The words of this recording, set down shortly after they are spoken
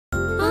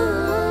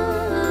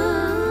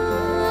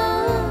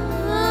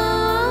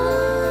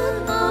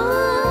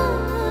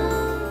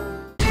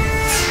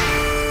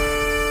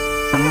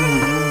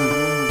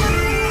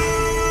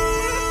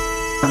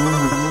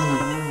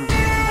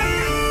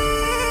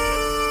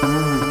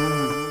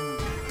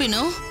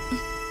வினோ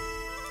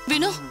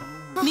வினோ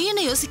நீ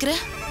என்ன யோசிக்கிற?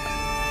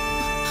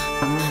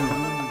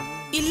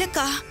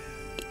 இல்லக்கா,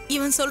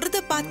 இவன் சொல்றத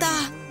பார்த்தா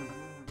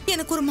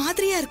எனக்கு ஒரு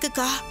மாதிரியா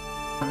இருக்குக்கா.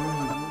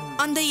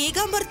 அந்த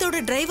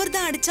ஏகாம்பரத்தோட டிரைவர்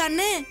தான்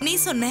அடிச்சான்னு நீ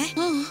சொன்ன,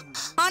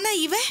 ஆனா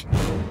இவன்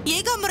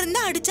ஏகாம்பரம்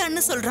தான்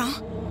அடிச்சான்னு சொல்றான்.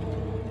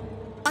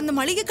 அந்த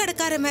மளிகை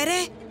கடைக்காரன் வேற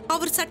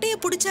அவர் சட்டைய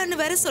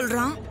புடிச்சான்னு வேற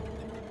சொல்றான்.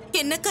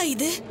 என்னக்கா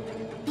இது?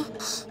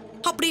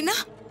 அப்படின்னா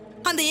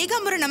அந்த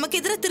ஏகாம்பரம்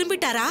நமக்கு எதிர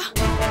திரும்பிட்டாரா?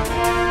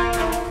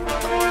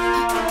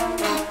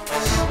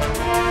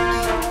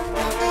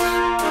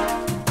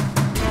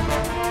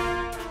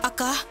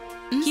 அக்கா,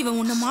 இவன்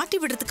உன்னை மாட்டி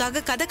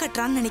விடுறதுக்காக கதை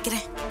கட்டுறான்னு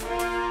நினைக்கிறேன்.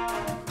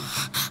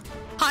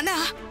 ஆனா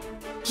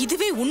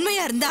இதுவே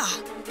உண்மையா இருந்தா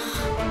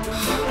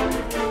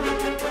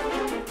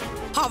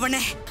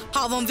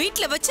அவன்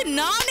வீட்டுல வச்சு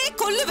நானே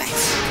கொல்லுவேன்.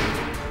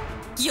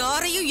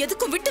 யாரையும்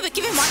எதுக்கும் விட்டு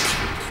வைக்கவே மாட்டேன்.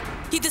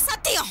 இது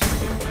சத்தியம்.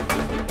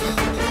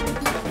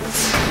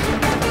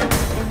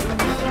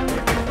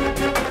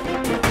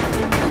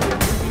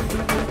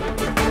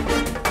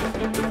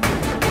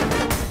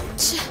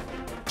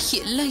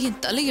 எல்லாம்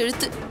என் தலை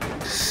எழுத்து.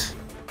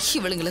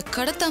 இவளுங்களை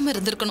கடத்தாம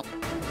இருந்திருக்கணும்.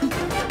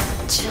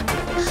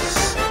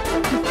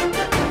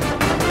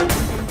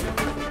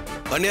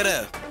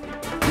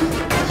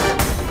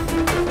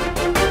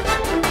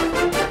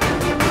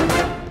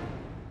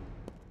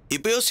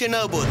 இப்ப யோசிச்சு என்ன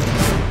போகுது?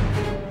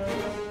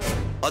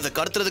 அதை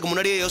கடத்துறதுக்கு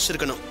முன்னாடியே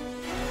யோசிச்சிருக்கணும்.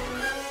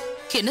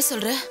 என்ன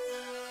சொல்ற?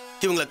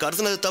 இவங்களை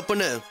கடத்தினது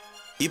தப்புன்னு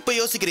இப்ப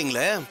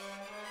யோசிக்கிறீங்களே,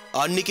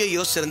 அன்னைக்கே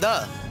யோசிச்சிருந்தா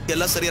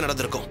எல்லாம் சரியா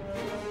நடந்திருக்கும்.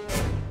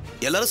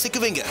 எல்லாரும்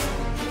சிக்குவீங்க.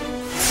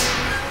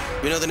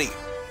 வினோதினி,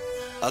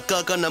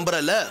 அக்கா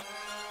நம்புறல்ல,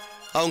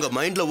 அவங்க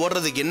மைண்ட்ல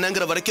ஓடுறது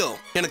என்னங்கிற வரைக்கும்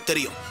எனக்கு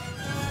தெரியும்.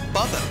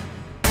 பாப்ப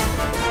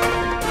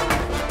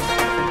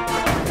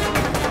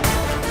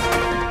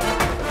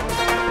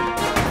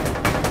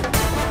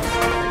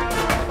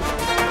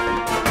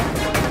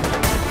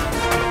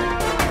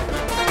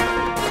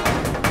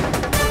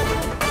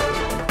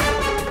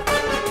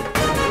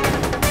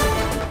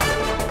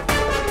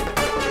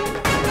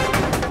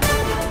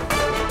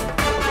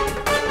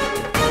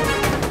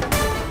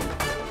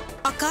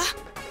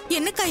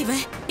என்னக்கா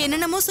இவன்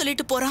என்னென்னமோ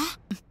சொல்லிட்டு போறான்.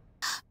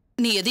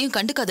 நீ எதையும்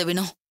கண்டுக்காத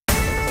வினோ.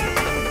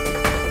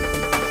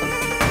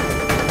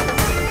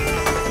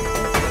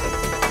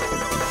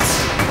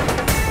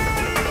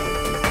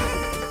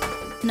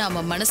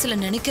 நாம மனசுல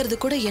நினைக்கிறது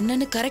கூட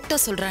என்னன்னு கரெக்டா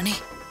சொல்றானே.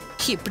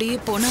 இப்படியே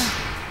போனா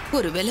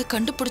ஒருவேளை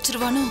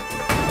கண்டுபிடிச்சிருவானோ?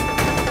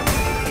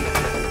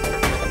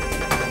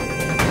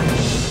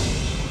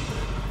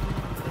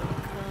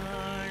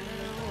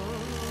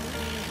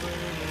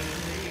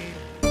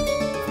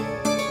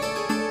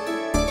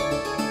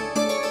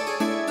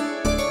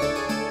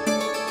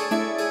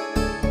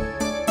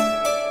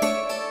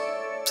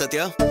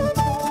 சத்யா,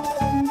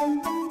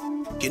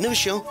 என்ன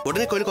விஷயம்?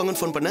 உடனே கோயிலுக்கு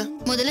வாங்கன்னு ஃபோன் பண்ண?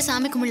 முதல்ல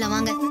சாமி கும்பிடலாம்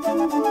வாங்க.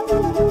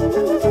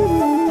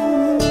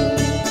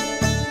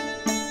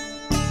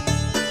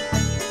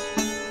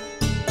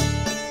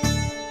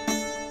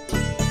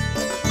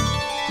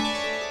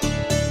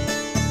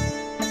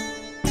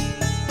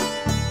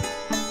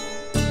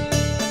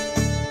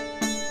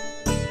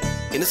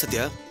 என்ன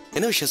சத்யா,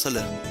 என்ன விஷயம்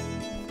சொல்லு.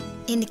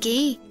 இன்னைக்கு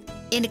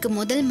எனக்கு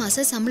முதல்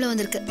மாச சம்பளம்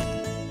வந்திருக்கு.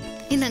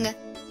 இந்தாங்க.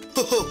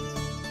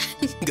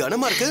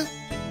 கனமா இருக்கு.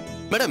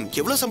 மேடம்,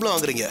 எவ்வளவு சம்பளம்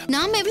வாங்குறீங்க?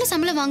 நாம எவ்வளவு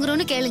சம்பளம்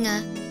வாங்குறோம்னு கேளுங்க.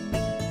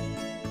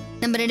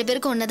 நம்ம 2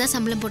 பேருக்கும் ஒன்னதான்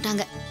சம்பளம்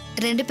போட்டாங்க.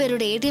 2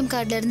 பேரோட ஏடிஎம்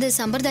கார்டுல இருந்து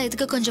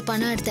சம்பிரதாயத்துக்கு கொஞ்சம்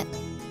பணம் எடுத்தேன்.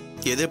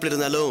 எது எப்படி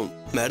இருந்தாலும்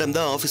மேடம்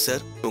தான்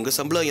ஆபீசர். உங்க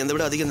சம்பளம் எந்த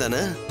விட அதிகம்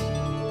தானே?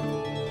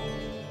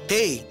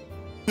 ஹேய்,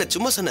 நான்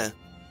சும்மா சொன்னேன்.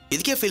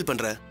 இதுக்கே ஃபீல்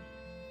பண்ற?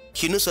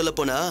 இன்னும் சொல்ல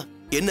போனா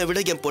என்னை விட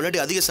என்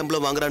பொண்டாட்டி அதிக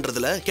சம்பளம்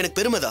வாங்குறான்றதுல எனக்கு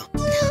பெருமைதான்.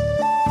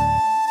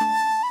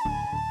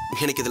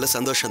 எனக்கு இதுல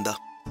சந்தோஷம்தான்.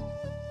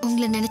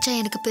 உங்களை நினைச்சா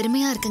எனக்கு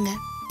பெருமையா இருக்குங்க.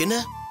 என்ன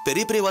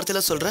பெரிய பெரிய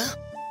வார்த்தையெல்லாம் சொல்ற?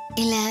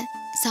 இல்ல,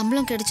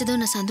 சம்பளம் கிடைச்சதும்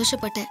நான்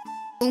சந்தோஷப்பட்டேன்.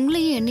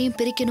 உங்களையும் என்னையும்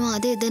பிரிக்கணும்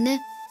அது இதுன்னு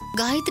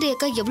காயத்ரி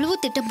அக்கா எவ்வளவோ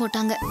திட்டம்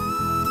போட்டாங்க.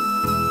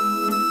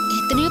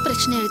 எத்தனையோ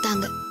பிரச்சனை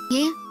எடுத்தாங்க.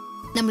 ஏன்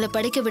நம்மள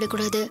படிக்க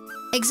விடக்கூடாது,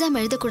 எக்ஸாம்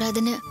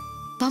எழுதக்கூடாதுன்னு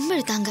பம்பு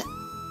எடுத்தாங்க.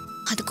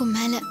 அதுக்கும்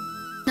மேல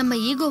நம்ம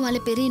ஈகோவால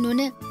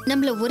பெரியணும்னு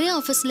நம்மள ஒரே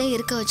ஆபீஸ்ல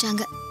இருக்க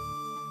வச்சாங்க.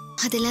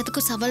 அது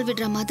எல்லாத்துக்கும் சவால்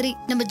விடுற மாதிரி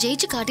நம்ம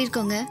ஜெயிச்சு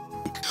காட்டியிருக்கோங்க.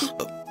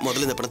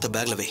 முதல்ல இந்த பணத்தை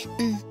பேக்ல வை.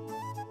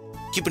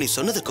 இப்ப நீ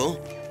சொன்னதுக்கும்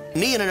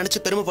நீ என்ன நினைச்சு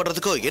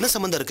பெருமைப்படுறதுக்கும் என்ன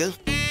சம்பந்தம் இருக்கு?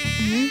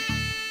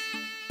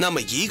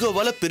 நாம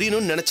ஈகோவால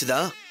பிரியணும்னு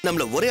நினைச்சுதான்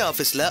நம்மள ஒரே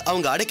ஆபீஸ்ல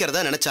அவங்க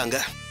அடைக்கிறதா நினைச்சாங்க.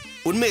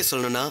 உண்மையை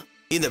சொல்லணும்னா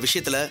இந்த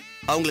விஷயத்துல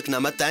அவங்களுக்கு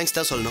நாம தேங்க்ஸ்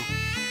தான் சொல்லணும்.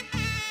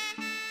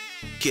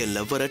 என்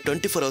லவ்வரை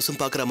 24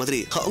 ஹவர்ஸும் பாக்குற மாதிரி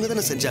அவங்க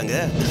தானே செஞ்சாங்க.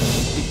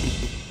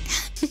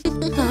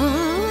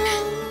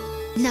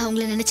 நான்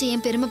உங்களை நினைச்சு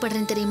ஏன்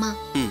பெருமைப்படுறேன்னு தெரியுமா?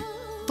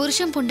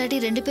 புருஷன் பொண்டாட்டி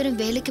 2 பேரும்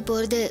வேலைக்கு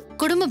போறது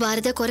குடும்ப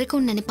பாரத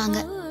குறைக்கும்னு நினைப்பாங்க.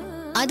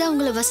 அது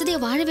அவங்கள வசதியா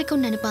வாழ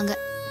வைக்கும்னு நினைப்பாங்க.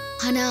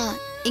 ஆனா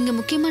இங்க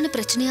முக்கியமான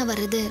பிரச்சனையா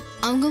வர்றது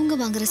அவங்கவுங்க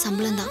வாங்குற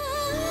சம்பளம் தான்.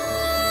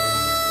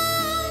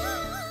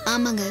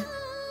 ஆமாங்க,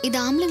 இது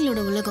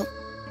ஆம்பளைங்களோட உலகம்.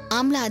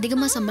 ஆம்பளை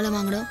அதிகமா சம்பளம்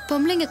வாங்கணும்,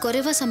 பொம்பளைங்க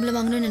குறைவா சம்பளம்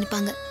வாங்கணும்னு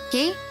நினைப்பாங்க.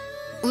 ஏன்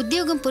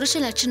உத்தியோகம்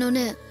புருஷ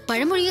லட்சணம்னு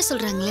பழமொழியே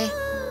சொல்றாங்களே.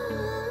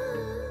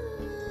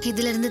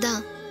 இதுல இருந்துதான்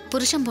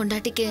புருஷன்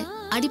பொண்டாட்டிக்கு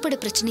அடிப்படை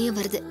பிரச்சனையே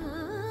வருது.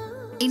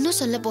 இன்னும்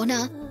சொல்ல போனா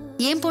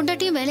என்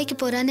பொண்டாட்டியும் வேலைக்கு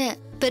போறான்னு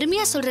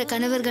பெருமையா சொல்ற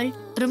கணவர்கள்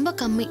ரொம்ப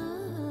கம்மி.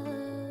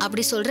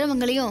 அப்படி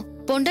சொல்றவங்களையும்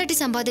பொண்டாட்டி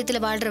சம்பாத்தியத்துல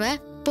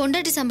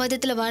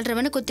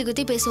வாழ்றவன்னு குத்தி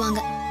குத்தி பேசுவாங்க.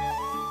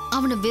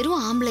 அவனை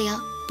வெறும் ஆம்பளையா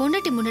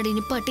பொண்டாட்டி முன்னாடி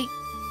நிப்பாட்டி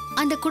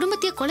அந்த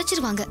குடும்பத்தையே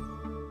குலைச்சிருவாங்க.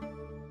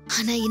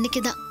 ஆனா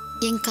இன்னைக்குதான்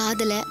என்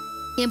காதல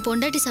என்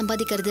பொண்டாட்டி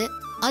சம்பாதிக்கிறது,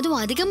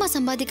 அதுவும் அதிகமா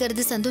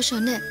சம்பாதிக்கிறது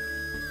சந்தோஷம்னு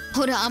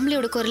ஒரு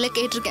ஆம்பளையோட குரலை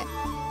கேட்டிருக்கேன்.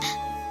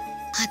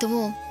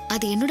 அதுவும்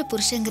அது என்னோட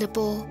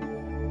புருஷங்கிறப்போ.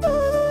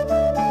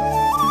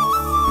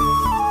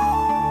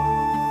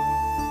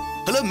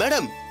 ஹலோ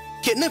மேடம்,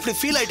 என்ன இப்படி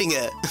ஃபீல் ஆயிட்டீங்க?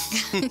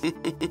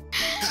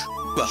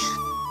 வா,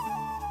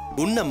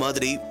 உன்ன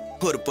மாதிரி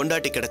ஒரு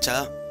பொண்டாட்டி கிடைச்சா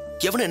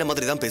எவனும் என்ன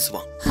மாதிரி தான்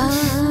பேசுவான்.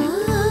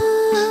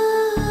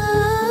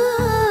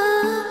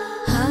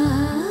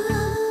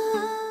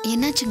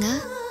 என்னாச்சுங்க?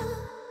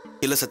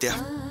 இல்ல சத்யா,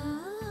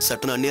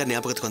 சட்டுன்னு அண்ணியார்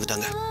ஞாபகத்துக்கு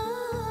வந்துட்டாங்க.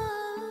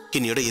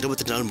 இன்னையோட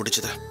 28 நாள்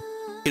முடிச்சது.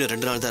 இன்னும்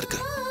 2 நாள் தான் இருக்கு.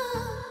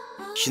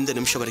 இந்த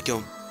நிமிஷம்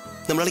வரைக்கும்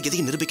நம்மளால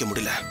எதையும் நிரூபிக்க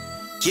முடியல.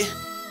 ஏன்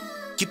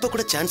இப்ப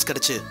கூட சான்ஸ்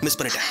கிடைச்சு மிஸ்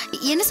பண்ணிட்டேன்.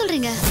 என்ன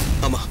சொல்றீங்க?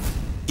 ஆமா,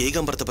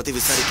 ஏகாம்பரத்தை பத்தி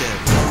விசாரிக்க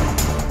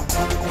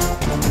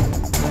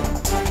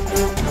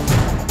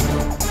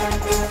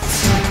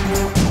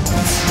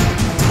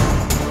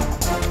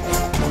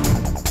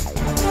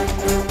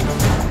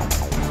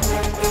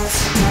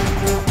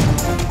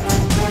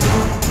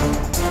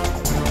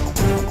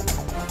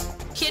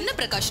என்ன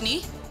பிரகாஷ், நீ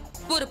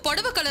ஒரு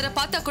புடவை கலரை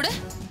பார்த்தா கூட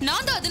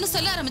நான் தான் அதுன்னு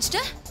சொல்ல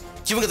ஆரம்பிச்சிட்டேன்.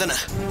 இவங்க தானே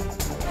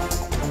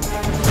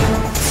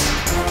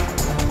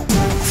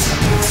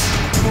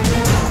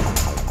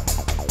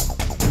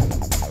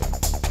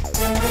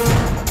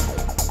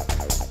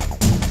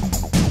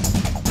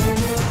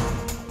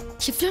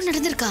இவ்ளோ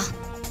நடந்திருக்கா?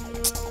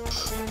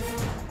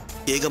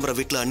 ஏகாம்பரம்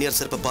வீட்டுல அந்நியார்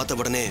செருப்பை பார்த்த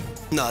உடனே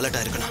நான் அலர்ட்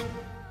ஆயிருக்கணும்.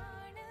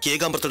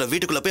 ஏகாம்பரத்தோட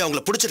வீட்டுக்குள்ள போய்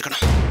அவங்கள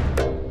பிடிச்சிருக்கணும்.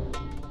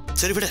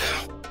 சரி விட,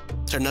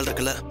 2 நாள்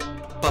இருக்குல்ல,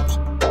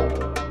 பாப்போம்.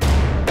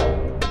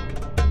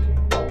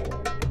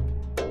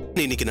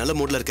 நீ இன்னைக்கு நல்ல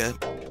மூட்ல இருக்க,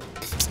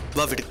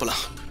 வா வீட்டுக்கு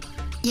போலாம்.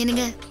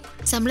 என்னங்க,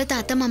 சம்பளத்தை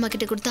அத்தை மாமா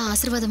கிட்ட கொடுத்து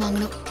ஆசீர்வாதம்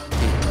வாங்கணும்.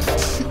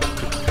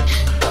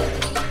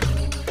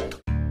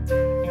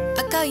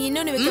 அக்கா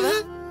இன்னொன்னு வைக்கவா?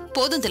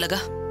 போதும்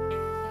திலகா.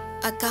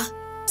 அக்கா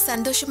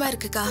சந்தோஷமா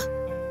இருக்குக்கா.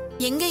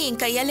 எங்க என்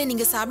கையால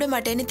நீங்க சாப்பிட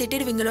மாட்டேன்னு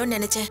திட்டிடுவீங்களோன்னு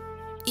நினைச்சேன்.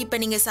 இப்ப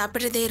நீங்க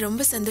சாப்பிடுறதே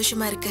ரொம்ப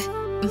சந்தோஷமா இருக்கு.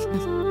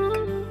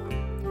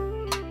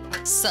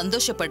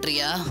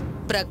 சந்தோஷப்படுறியா?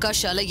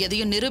 பிரகாஷால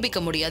எதையும்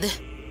நிரூபிக்க முடியாது.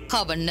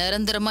 அவன்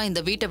நிரந்தரமா இந்த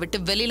வீட்டை விட்டு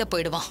வெளியில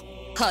போயிடுவான்.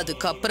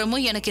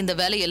 அதுக்கப்புறமும் எனக்கு இந்த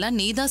வேலையெல்லாம்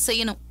நீதான்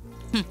செய்யணும்.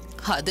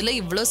 அதுல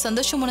இவ்ளோ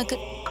சந்தோஷம் உனக்கு?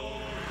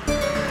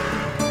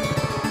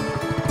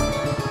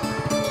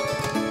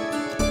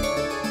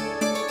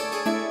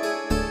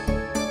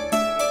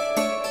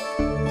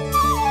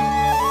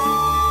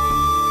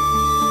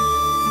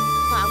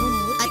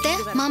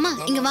 மாமா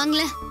இங்க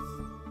வாங்கல.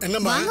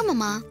 என்னம்மா? வாங்க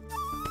மாமா.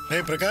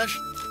 ஏய் பிரகாஷ்.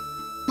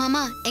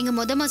 மாமா, எங்க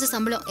முத மாச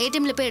சம்பளம்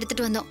ஏடிஎம்ல போய்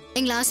எடுத்துட்டு வந்தோம்.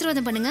 எங்களை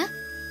ஆசீர்வாதம் பண்ணுங்க.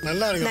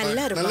 நல்லா இருங்க.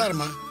 நல்லா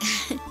இருமா.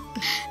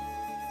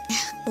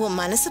 உன்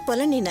மனசு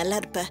போல நீ நல்லா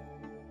இருப்ப.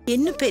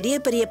 இன்னும் பெரிய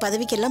பெரிய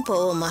பதவிக்கெல்லாம்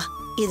போவோமா?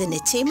 இது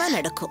நிச்சயமா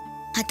நடக்கும்.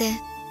 அத்தை,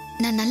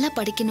 நான் நல்லா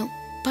படிக்கணும்,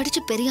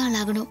 படிச்சு பெரிய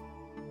ஆளாகணும்,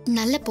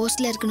 நல்ல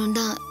போஸ்ட்ல இருக்கணும்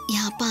தான்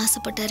என் அப்பா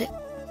ஆசைப்பட்டாரு.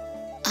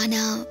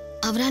 ஆனா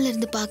அவரால்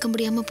இருந்து பார்க்க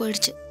முடியாம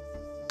போயிடுச்சு.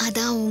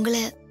 அதான்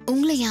உங்களை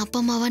என் அப்பா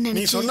அம்மாவா நீ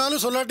நினைச்சு.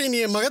 சொன்னாலும் சொல்லாட்டி நீ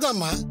என்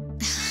மகதாம்மா.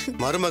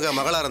 மருமக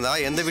மகளா இருந்தா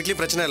எந்த வீட்லயும்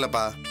பிரச்சனை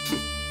இல்லப்பா.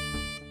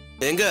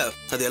 எங்க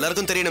அது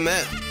எல்லாருக்கும் தெரியணுமே.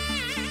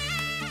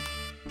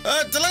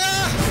 திலகா,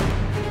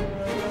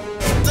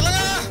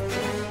 திலகா.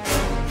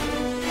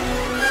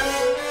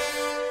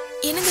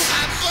 என்னங்க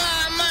அப்பா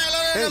அம்மா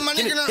எல்லாரும்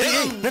மன்னிக்கணும்.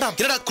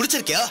 என்னடா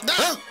குடிச்சிருக்கியா?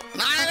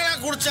 நான் எங்கடா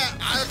குடிச்சேன்?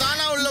 அது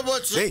தானா உள்ள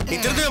போச்சு. நீ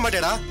திருந்தவே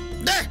மாட்டேடா.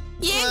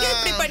 ஏங்க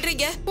இப்படி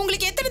பண்றீங்க?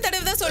 உங்களுக்கு எத்தனை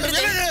தடவை தான்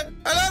சொல்றது?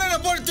 எல்லாரும் என்ன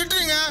போட்டு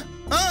திட்டுறீங்க.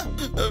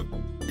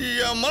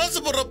 என் மனசு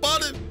போடுற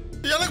பாடு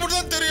எனக்கு மட்டும்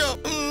தான் தெரியும்.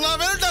 நான்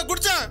வேலைட்டா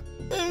குடிச்சேன்.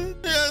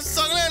 என்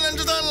சகல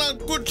நினைச்சுதான்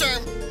நான் குடிச்சேன்.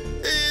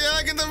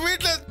 எனக்கு இந்த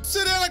வீட்டுல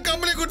சரியான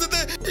கம்பெனி கொடுத்தது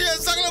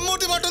என் சகல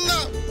மூர்த்தி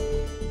மட்டும்தான்.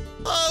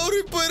 அவரு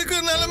இப்ப இருக்கிற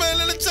நிலைமை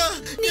நினைச்சா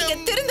நீங்க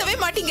திருந்தவே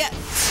மாட்டீங்க.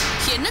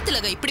 என்ன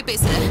திலகா இப்படி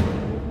பேசுற?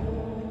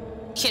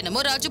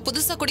 என்னமோ ராஜு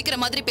புதுசா குடிக்கிற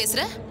மாதிரி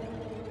பேசுற.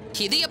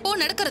 இது எப்போ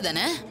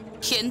நடக்கிறதானே?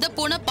 எந்த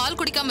பூனை பால்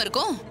குடிக்காம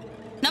இருக்கும்?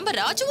 நம்ம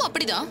ராஜுவும்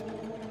அப்படிதான்.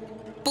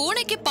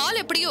 பூனைக்கு பால்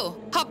எப்படியோ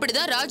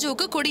அப்படிதான்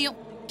ராஜுவுக்கு குடியும்.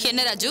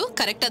 என்ன ராஜு,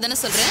 கரெக்டா தானே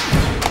சொல்றேன்?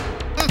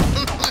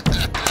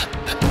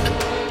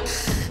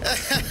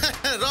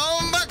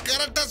 ரொம்ப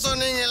கரெக்டா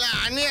சொன்னீங்களா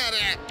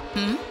அண்ணியாரே?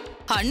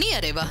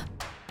 அண்ணியாரேவா?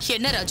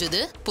 என்ன ராஜு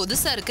இது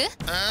புதுசா இருக்கு?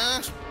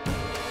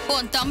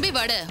 உன் தம்பி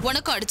வாட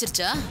உனக்கும்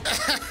அடிச்சிருச்சா?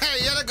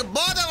 எனக்கு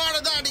போத வாட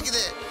தான்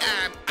அடிக்குது.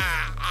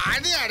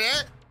 அண்ணியாரே,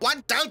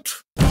 ஒன் அவுட்.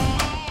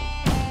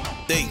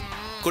 டேய்,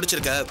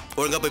 குடிச்சிருக்க,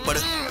 ஒழுங்கா போய்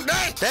படு.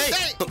 டேய்,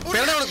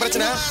 என்னடா உனக்கு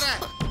பிரச்சனை?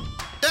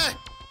 டேய்,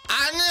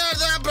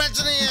 அண்ணியார் தான்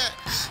பிரச்சனையே.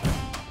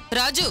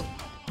 ராஜு,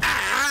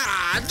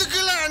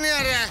 அதுக்குள்ள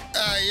அண்ணியாரே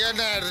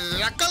என்ன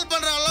ரக்கல்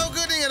பண்ற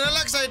அளவுக்கு நீங்க நீங்க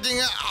ரிலாக்ஸ்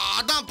ஆயிட்டீங்க,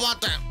 அதான்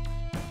பார்த்தேன்.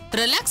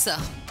 ரிலாக்ஸா?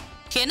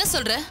 என்ன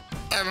சொல்ற?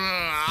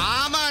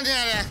 ஆமா,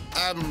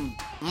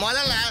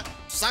 முதல்ல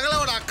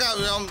சகலோட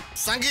அக்காவையும்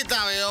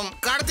சங்கீதாவையும்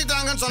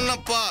கடத்திட்டாங்கன்னு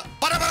சொன்னப்போ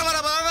பரபர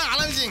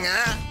அலைஞ்சிங்க.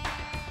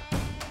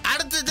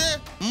 அடுத்தது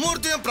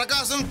மூர்த்தியும்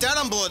பிரகாஷும்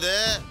தேடும் போது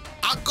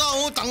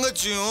அக்காவும்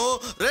தங்கச்சியும்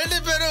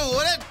 2 பேரும்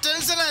ஒரே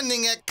டென்ஷனா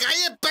இருந்தீங்க.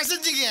 கையை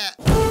பிசைஞ்சிங்க.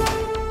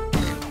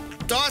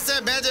 தோசை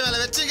மேஜை வேலை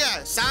வச்சுங்க,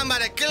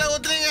 சாம்பாரை கீழே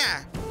ஊத்துறீங்க.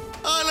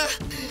 ஆனா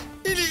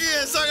இன்னைக்கு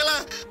சகல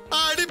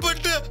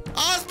அடிபட்டு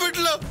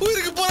ஹாஸ்பிட்டல்ல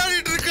உயிருக்கு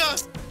போராடிட்டு இருக்கா.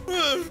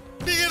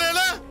 நீங்க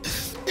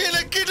என்ன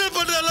கிண்டல்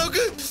பண்ற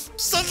அளவுக்கு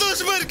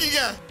சந்தோஷமா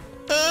இருக்கீங்க.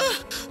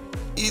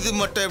 இது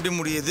மட்டும் எப்படி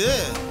முடியுது?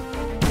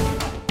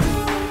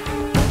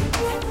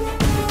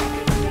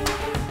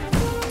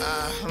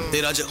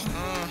 டேய் ராஜு,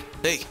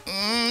 டேய்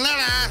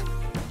என்னடா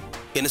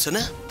என்ன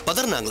சொன்ன?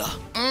 பதறினாங்களா?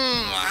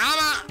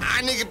 ஆமா,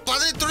 அன்னைக்கு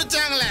பதறி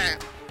துடிச்சாங்களே.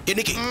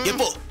 என்னைக்கு?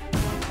 எப்போ?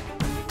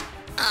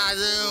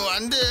 அது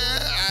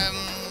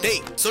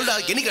டேய் சொல்டா,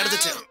 என்னைக்கு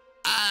நடந்துச்சு?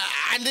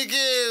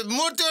 அன்னைக்கு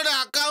மூர்த்தியோட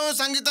அக்காவும்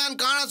சங்கீதான்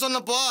காண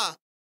சொன்னப்போ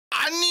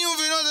அண்ணியும்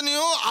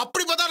வினோதனியும்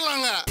அப்படி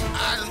பதறலாங்க.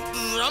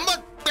 ரொம்ப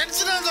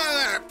டென்ஷனா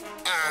இருந்தாங்க.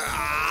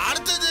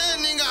 அடுத்தது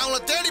நீங்க அவங்கள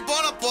தேடி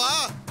போனப்போ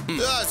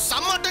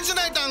செம்ம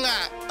டென்ஷன் ஆயிட்டாங்க.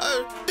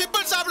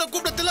 டிபன் சாப்பிட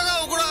கூப்பிட்ட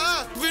திலகாவை கூட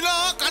வினோ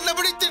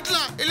கண்டபடி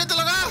திட்டலாம் இல்ல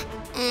திலகா?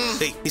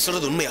 டேய் நீ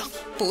சொல்றது உண்மையா?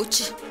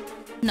 போச்சு,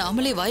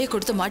 நாமளே வாயை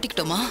கொடுத்து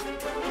மாட்டிக்கிட்டோமா?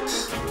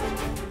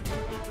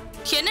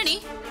 என்ன நீ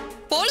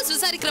போலீஸ்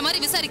விசாரிக்கிற மாதிரி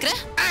விசாரிக்கிற?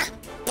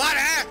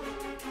 பாரு,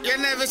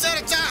 என்ன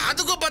விசாரிச்சா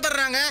அதுக்கும்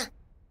பதறாங்க.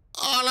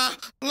 ஆனா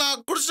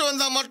நான் குடிச்சு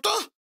வந்தா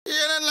மட்டும்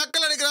என்ன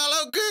நக்கல் அடிக்கிற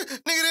அளவுக்கு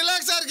நீங்க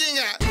ரிலாக்ஸா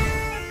இருக்கீங்க.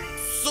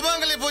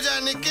 சுபங்கலி பூஜை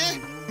அன்னைக்கு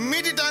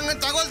மீட்டிட்டாங்க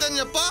தகவல்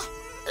தெரிஞ்சப்போ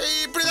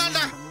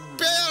இப்படிதான்டா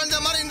பேய வந்த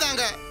மாதிரி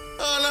இருந்தாங்க.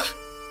 ஆனா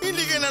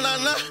இன்னைக்கு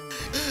என்னடா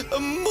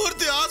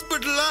மூர்த்தி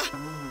ஹாஸ்பிட்டல்ல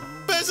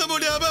பேச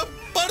முடியாம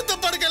படுத்த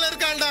படுக்கையில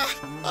இருக்காண்டா.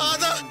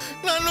 அதான்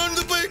நான்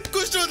நொந்து போய்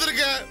குடிச்சிட்டு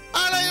வந்திருக்கேன்.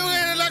 ஆனா இவங்க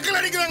என்ன நக்கல்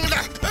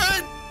அடிக்கிறாங்கடா,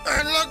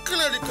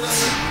 நக்கல்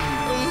அடிக்கிறாங்க.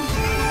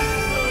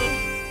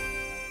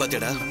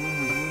 பாத்தியாடா,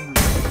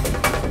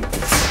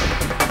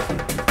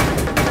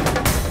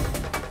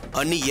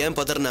 அண்ணி ஏன்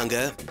பதறினாங்க,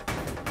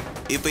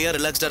 இப்ப ஏன்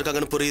ரிலாக்ஸ்டா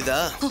இருக்காங்கன்னு புரியுதா?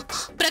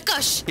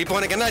 பிரகாஷ், இப்போ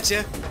உனக்கு என்ன ஆச்சு?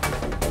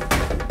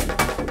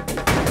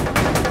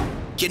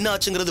 என்ன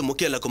ஆச்சுங்கிறது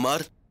முக்கியம் இல்ல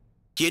குமார்,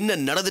 என்ன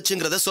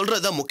நடந்துச்சுங்கிறத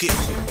சொல்றதுதான்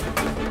முக்கியம்.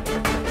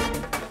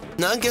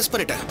 நான் கெஸ்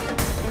பண்ணிட்டேன்.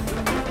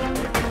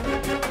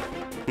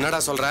 என்னடா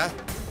சொல்ற?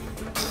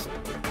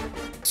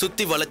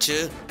 சுத்தி வளைச்சு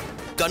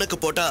கணக்கு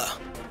போட்டா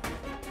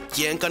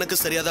என் கணக்கு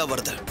சரியாதான்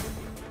வருது.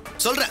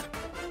 சொல்றேன்,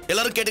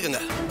 எல்லாரும்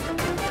கேட்டுக்கங்க.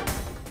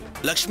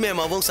 லக்ஷ்மி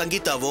அம்மாவும்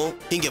சங்கீதாவும்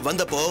இங்க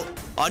வந்தப்போ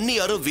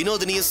அண்ணியாரும்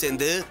வினோதினியும்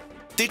சேர்ந்து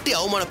திட்டி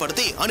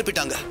அவமானப்படுத்தி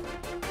அனுப்பிட்டாங்க.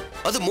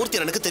 அது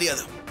மூர்த்தி எனக்கு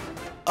தெரியாது.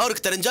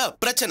 அவருக்கு தெரிஞ்சா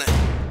பிரச்சனை.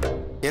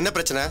 என்ன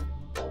பிரச்சனை?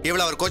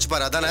 இவ்வளவு அவர் கோச்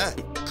பாரு, அதானே?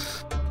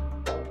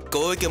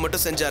 கோவிக்க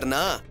மட்டும்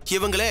செஞ்சாருன்னா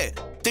இவங்களே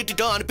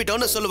திட்டிட்டோம்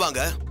அனுப்பிட்டோம்னு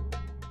சொல்லுவாங்க.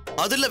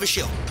 அது இல்ல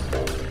விஷயம்.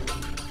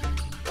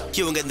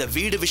 இவங்க இந்த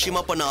வீடு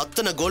விஷயமா பண்ண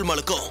அத்தனை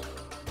கோல்மாலுக்கும்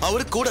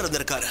அவரு கூட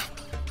இருந்திருக்காரு.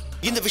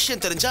 இந்த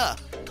விஷயம் தெரிஞ்சா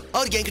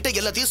அவர் என்கிட்ட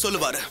எல்லாத்தையும்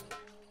சொல்லுவாரு.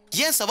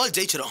 ஏன் சவால்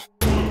ஜெயிச்சிரும்.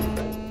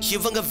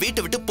 இவங்க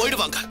வீட்டை விட்டு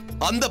போயிடுவாங்க,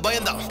 அந்த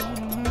பயம்தான்.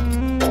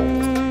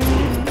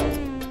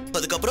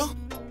 அதுக்கப்புறம்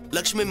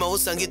லக்ஷ்மி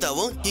அம்மாவும்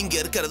சங்கீதாவும் இங்க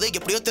இருக்கிறது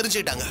எப்படியோ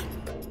தெரிஞ்சுக்கிட்டாங்க.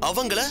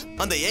 அவங்கள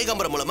அந்த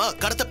ஏகாம்பரம் மூலமா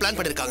கடத்த பிளான்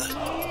பண்ணிருக்காங்க.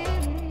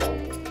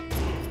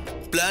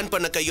 பிளான்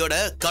பண்ண கையோட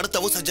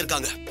கடத்தவும்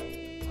செஞ்சிருக்காங்க.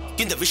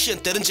 இந்த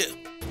விஷயம் தெரிஞ்சு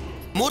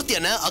மூர்த்தி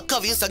அண்ணா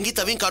அக்காவையும்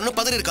சங்கீதாவையும் காரணம்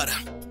பதறி இருக்காரு.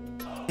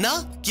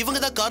 நான் இவங்க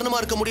தான் காரணமா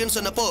இருக்க முடியும்னு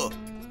சொன்னப்போ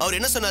அவர்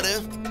என்ன சொன்னாரு?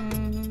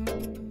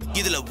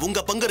 இதுல உங்க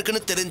பங்கு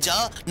இருக்குன்னு தெரிஞ்சா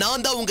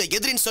நான் தான் உங்க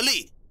எதிரின்னு சொல்லி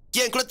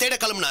என் கூட தேட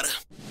கிளம்பினாரு.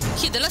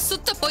 இதெல்லாம்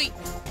சுத்த போய்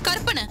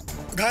கற்பனை.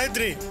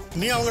 காயத்ரி,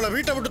 நீ அவங்கள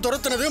வீட்டை விட்டு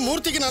துரத்துனது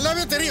மூர்த்திக்கு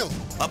நல்லாவே தெரியும்.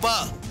 அப்பா,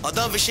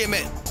 அதான்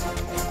விஷயமே.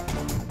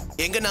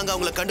 எங்க நாங்க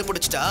அவங்கள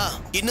கண்டுபிடிச்சிட்டா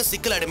இன்னும்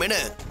சிக்கலாயிடுமேனு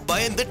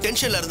பயந்து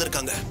டென்ஷன்ல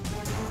இருந்திருக்காங்க.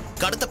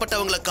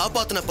 கடத்தப்பட்டவங்களை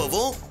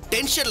காப்பாத்தினப்பவும்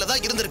டென்ஷன்ல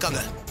தான்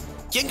இருந்திருக்காங்க.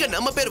 எங்க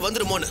நம்ம பேர்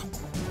வந்துருமோன்னு.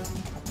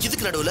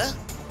 இதுக்கு நடுவுல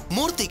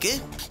மூர்த்திக்கு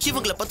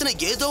இவங்களை பத்தின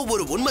ஏதோ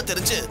ஒரு உண்மை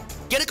தெரிஞ்சு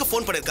எனக்கு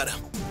போன் பண்ணிருக்காரு.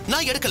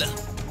 நான் எடுக்கல.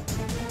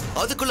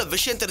 அதுக்குள்ள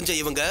விஷயம் தெரிஞ்ச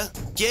இவங்க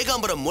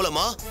ஏகாம்பரம்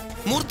மூலமா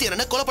மூர்த்தி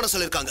என்ன கொலை பண்ண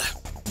சொல்லிருக்காங்க.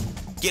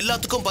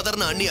 எல்லாத்துக்கும்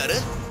பதறன அண்ணியாரு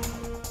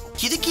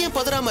இதுக்கு ஏன்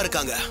பதறாம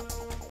இருக்காங்க?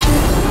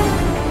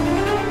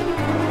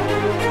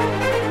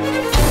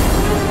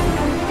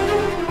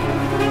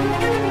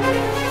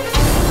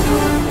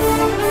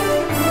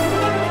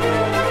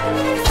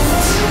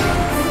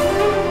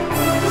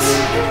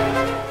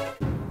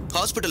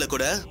 ஹாஸ்பிட்டல்ல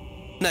கூட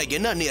நான்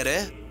என்ன அண்ணியாரே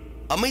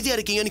அமைதியா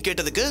இருக்கீங்கன்னு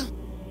கேட்டதுக்கு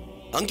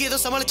அங்கே ஏதோ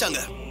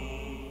சமாளிச்சாங்க.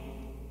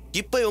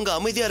 இப்ப இவங்க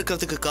அமைதியா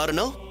இருக்கிறதுக்கு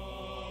காரணம்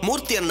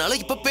மூர்த்தி அண்ணால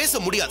இப்ப பேச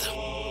முடியாது.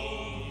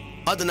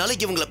 அதனால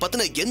இவங்களை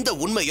பத்தின எந்த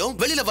உண்மையும்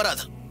வெளியில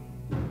வராது.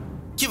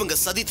 இவங்க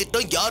சதி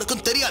திட்டம்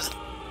யாருக்கும் தெரியாது.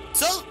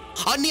 So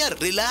அண்ணியார்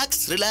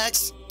relax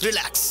relax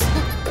relax.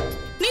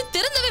 நீ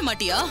திருந்தவே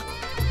மாட்டியா?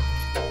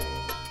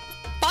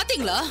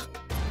 பாத்தீங்களா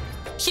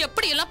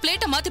எப்படி எல்லாம்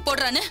பிளேட்ட மாத்தி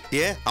போடுறான்னு?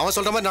 அவன்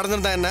சொல்ற மாதிரி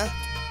நடந்திருந்தா என்ன?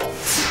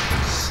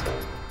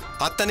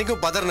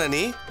 அத்தனைக்கும் பதறன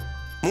நீ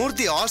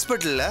மூர்த்தி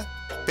ஹாஸ்பிட்டல்ல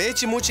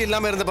பேச்சு மூச்சு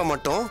இல்லாம இருந்தப்ப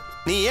மட்டும்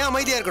நீ ஏன்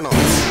அமைதியா இருக்கணும்?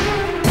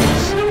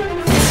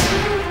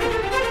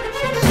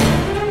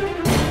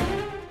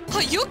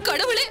 ஐயோ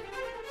கடவுளே,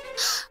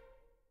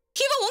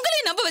 இவன்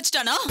உங்களையும் நம்ப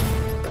வச்சுட்டானா?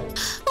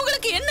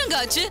 உங்களுக்கு என்னங்க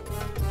ஆச்சு?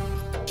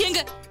 எங்க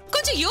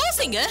கொஞ்சம்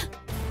யோசிங்க.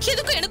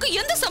 எதுக்கும் எனக்கும்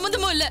எந்த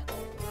சம்பந்தமும் இல்ல.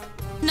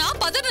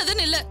 நான்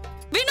பதறனதுன்னு இல்ல,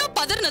 வினோ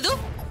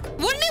பதறனதும்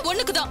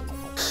ஒண்ணுக்குதான்.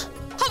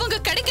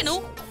 அவங்க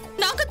கிடைக்கணும்,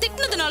 நாங்க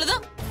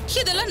திட்டினதுனாலதான்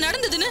இதெல்லாம்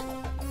நடந்ததுன்னு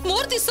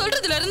மூர்த்தி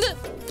சொல்றதுல இருந்து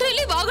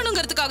ரிலீவ்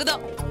ஆகணுங்கிறதுக்காக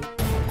தான்.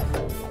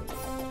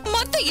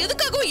 மத்த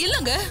எதுக்காகவும்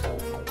இல்லங்க.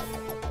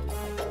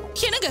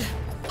 என்னங்க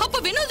அப்ப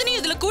வினோதினி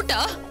இதுல கூட்டா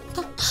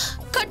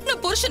கட்டின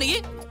புருஷனையே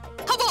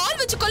அவ ஆள்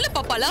வச்சு கொல்ல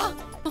பாப்பாளா?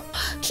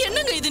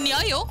 என்னங்க இது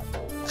நியாயம்?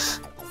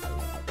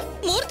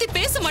 மூர்த்தி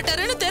பேச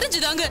மாட்டாருன்னு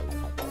தெரிஞ்சுதாங்க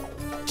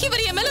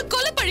இவர் என் மேல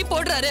கொலைப்பழி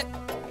போடுறாரு.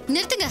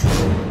 நிறுத்துங்க.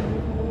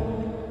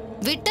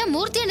 விட்டா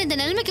மூர்த்தி இந்த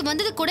நிலைமைக்கு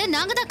வந்தது கூட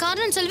நாங்க தான்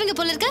காரணம் சொல்வீங்க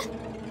போல இருக்க.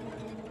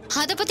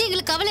 அத பத்தி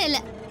எங்களுக்கு கவலை இல்ல.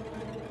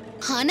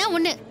 ஆனா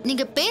ஒண்ணு,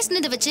 நீங்க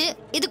பேசினதை வச்சு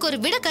இதுக்கு ஒரு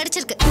விட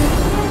கிடைச்சிருக்கு.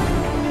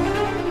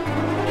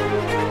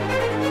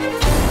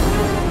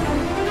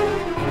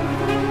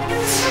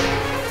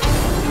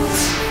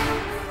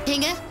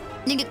 ஏங்க,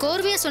 நீங்க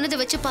கோர்வையா சொன்னதை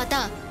வச்சு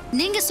பார்த்தா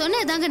நீங்க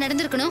சொன்னதாங்க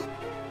நடந்திருக்கணும்.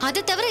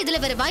 அதை தவிர இதுல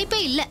வேற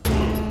வாய்ப்பே இல்ல.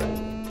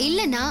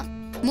 இல்லனா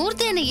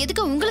மூர்த்தி என்ன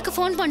எதுக்கு உங்களுக்கு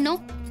போன்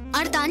பண்ணோம்?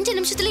 அடுத்த 5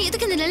 நிமிஷத்துல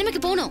எதுக்கு இந்த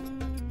நிலைமைக்கு போகணும்?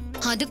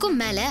 அதுக்கும்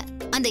மேல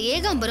அந்த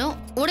ஏகாம்பரம்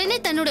உடனே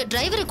தன்னோட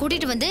டிரைவரை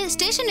கூட்டிட்டு வந்து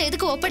ஸ்டேஷன்ல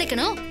எதுக்கு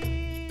ஒப்படைக்கணும்?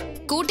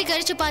 கூட்டி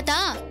கழிச்சு பார்த்தா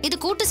இது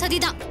கூட்டு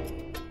சதிதான்.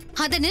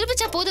 அத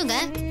நிரூபிச்சா போதுங்க.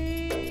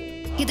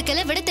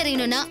 இதுக்கெல்லாம் விட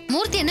தெரியணும்னா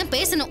மூர்த்தி என்ன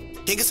பேசணும்.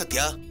 எங்க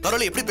சத்யா,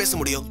 அவரால எப்படி பேச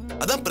முடியும்?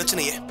 அதான்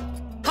பிரச்சனையே.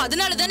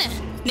 அதனால தானே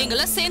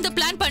நீங்களாம் சேர்ந்து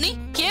பிளான் பண்ணி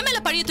ஏன் மேல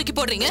பழிய தூக்கி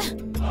போடுறீங்க?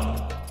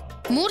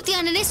 மூர்த்தி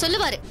அண்ணனே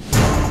சொல்லுவாரு.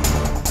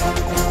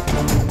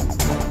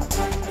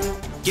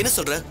 என்ன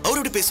சொல்ற? அவர்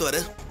எப்படி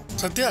பேசுவாரு?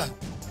 சத்யா,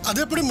 அது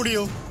எப்படி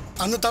முடியும்?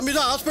 அந்த தம்பி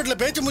தான் ஹாஸ்பிட்டல்ல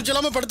பேச்சு மூச்சு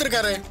இல்லாம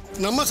படுத்திருக்காரு.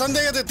 நம்ம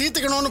சந்தேகத்தை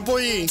தீர்த்துக்கணும்னு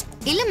போய்.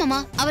 இல்ல மாமா,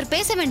 அவர்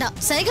பேச வேண்டாம்,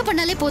 சைகை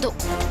பண்ணாலே போதும்.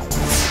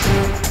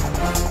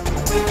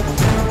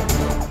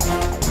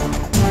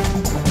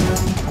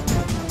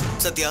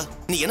 சத்யா,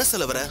 நீ என்ன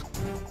சொல்ல வர?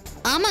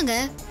 ஆமாங்க,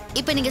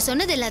 இப்ப நீங்க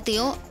சொன்னது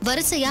எல்லாத்தையும்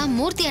வரிசையா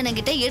மூர்த்தி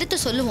அண்ணன்கிட்ட எடுத்து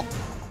சொல்லுவோம்.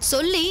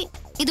 சொல்லி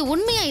இது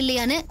உண்மையா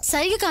இல்லையான்னு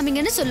சைகை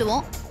காமிங்கன்னு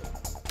சொல்லுவோம்.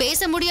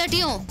 பேச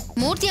முடியாட்டியும்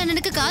மூர்த்தி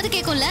அண்ணனுக்கு காது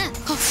கேட்கும்ல.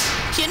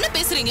 என்ன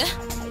பேசுறீங்க?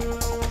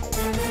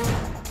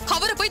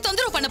 அவரை போய்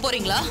தொந்தரவு பண்ண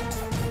போறீங்களா?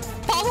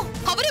 பாவம்,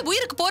 அவரே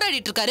உயிருக்கு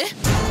போராடிட்டு இருக்காரு.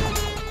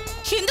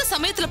 இந்த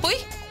சமயத்துல போய்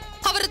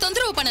அவரை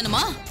தொந்தரவு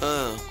பண்ணணுமா?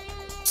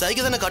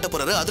 சைகை தானே காட்ட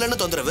போறாரு, அதுல என்ன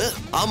தொந்தரவு?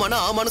 ஆமானா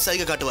ஆமானு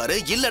சைகை காட்டுவாரு,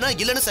 இல்லனா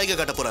இல்லன்னு சைகை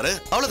காட்ட போறாரு,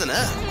 அவ்வளவுதானே.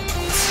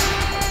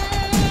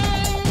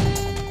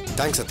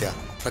 தேங்க்ஸ் சத்யா.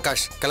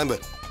 பிரகாஷ் கிளம்பு.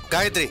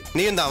 காயத்ரி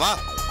நீயும் தான் வா.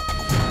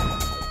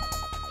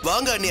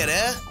 வாங்க அண்ணியாரே,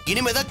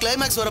 இனிமேதான்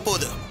கிளைமேக்ஸ்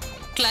வரப்போகுது.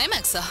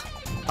 கிளைமேக்ஸா?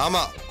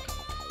 ஆமா,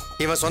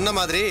 இவன் சொன்ன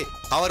மாதிரி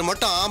அவர்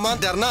மட்டும் ஆமா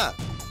தரனா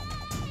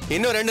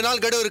இன்னும் 2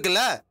 நாள் கெடு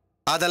இருக்குல்ல,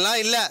 அதெல்லாம்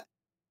இல்ல.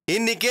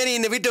 இன்னைக்கே நீ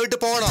இந்த வீட்டை விட்டு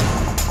போகணும்.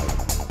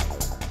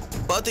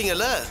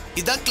 பாத்தீங்கல்ல,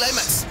 இதான்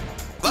கிளைமேக்ஸ்.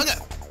 வாங்க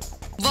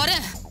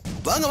வரேன்.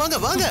 வாங்க வாங்க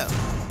வாங்க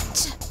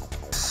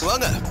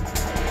வாங்க.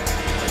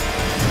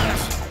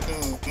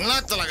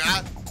 என்ன சொல்லகா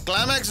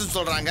கிளைமேக்ஸ்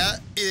சொல்றாங்க?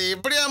 இது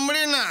எப்படியா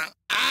முடியும்னா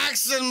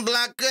ஆக்ஷன்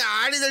பிளாக்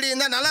ஆடிதடி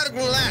இருந்தா நல்லா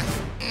இருக்கும்ல.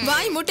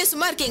 வாய் மூட்டை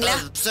சும்மா இருக்கீங்களா?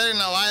 சரி,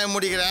 நான் வாயை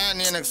முடிக்கிறேன்,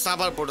 நீ எனக்கு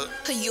சாப்பாடு போடு.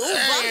 ஐயோ,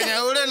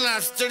 விட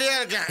நான் ஸ்டடியா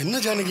இருக்கேன்.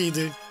 என்ன ஜானகி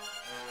இது?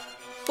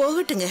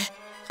 போகட்டுங்க.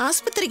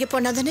 ஆஸ்பத்திரிக்கு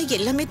போனாதானே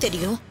எல்லாமே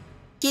தெரியும்.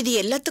 இது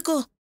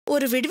எல்லாத்துக்கும்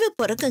ஒரு விடுவு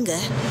பிறக்குங்க.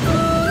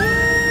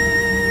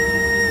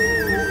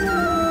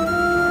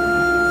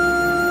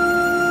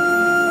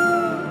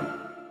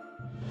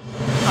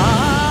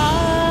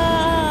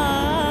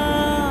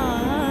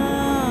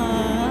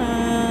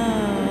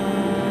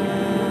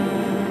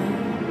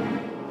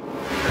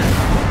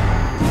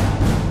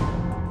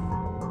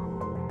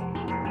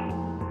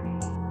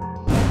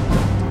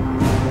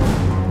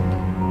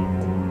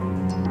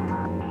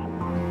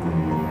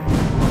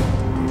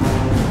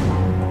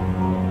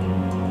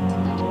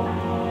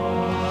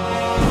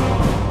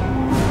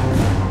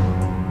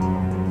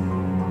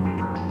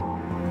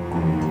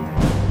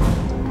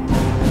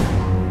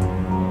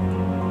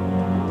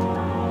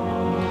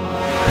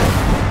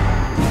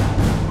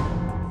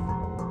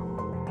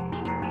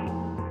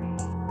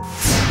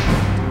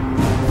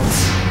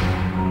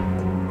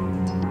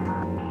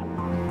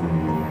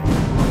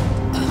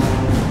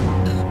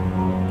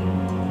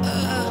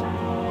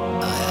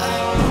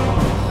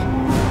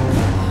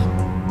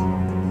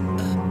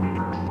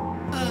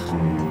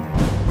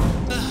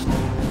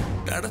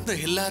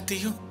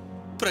 எல்லாத்தையும்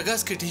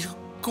பிரகாஷ் கிட்டையும்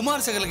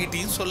குமார் சகல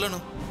கிட்டையும்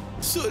சொல்லணும்.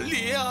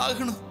 சொல்லியே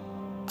ஆகணும்.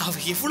 அவ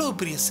எவ்வளவு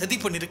பெரிய சதி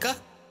பண்ணிருக்கா,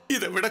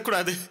 இதை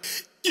விடக்கூடாது.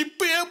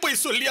 இப்பயே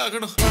போய் சொல்லி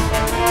ஆகணும்.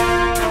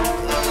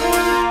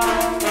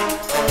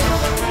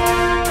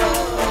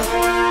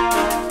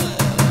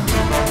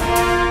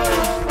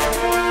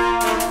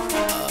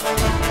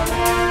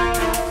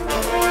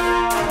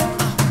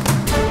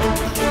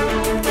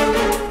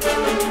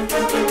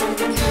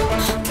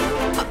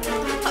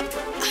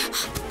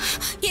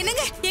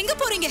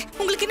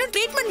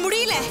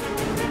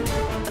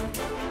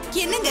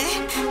 என்னங்க?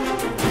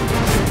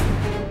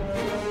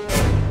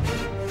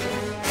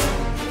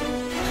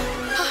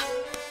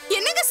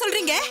 என்னங்க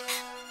சொல்றீங்க?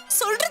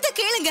 சொல்றத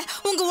கேளுங்க.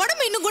 உங்க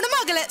உடம்பு இன்னும்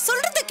குணமாகல.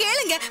 சொல்றத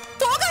கேளுங்க.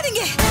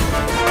 போகாதீங்க.